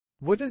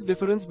What is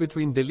difference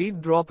between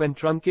delete, drop and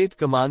truncate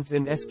commands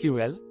in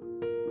SQL?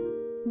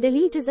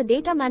 Delete is a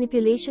data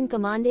manipulation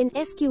command in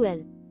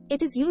SQL.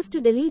 It is used to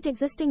delete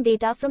existing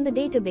data from the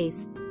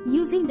database.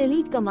 Using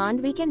delete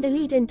command we can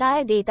delete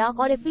entire data,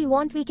 or if we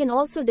want we can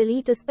also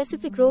delete a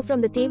specific row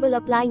from the table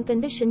applying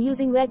condition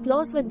using where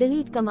clause with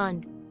delete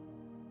command.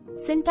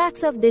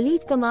 Syntax of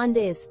delete command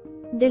is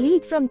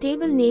delete from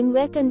table name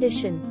where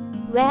condition,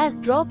 whereas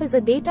drop is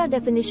a data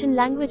definition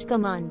language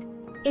command.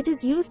 It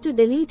is used to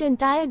delete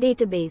entire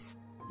database.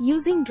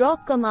 Using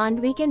drop command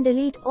we can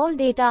delete all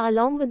data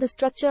along with the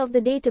structure of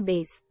the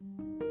database.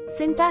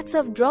 Syntax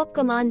of drop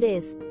command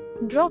is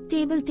drop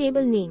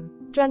table name.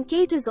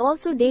 Truncate is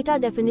also data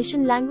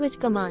definition language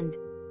command.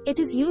 It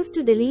is used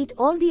to delete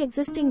all the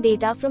existing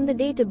data from the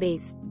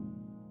database.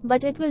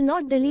 But it will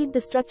not delete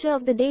the structure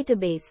of the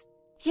database.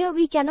 Here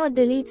we cannot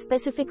delete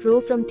specific row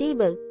from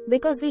table,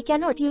 because we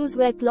cannot use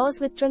where clause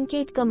with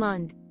truncate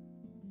command.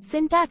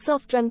 Syntax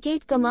of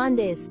truncate command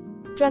is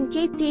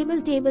truncate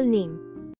table name.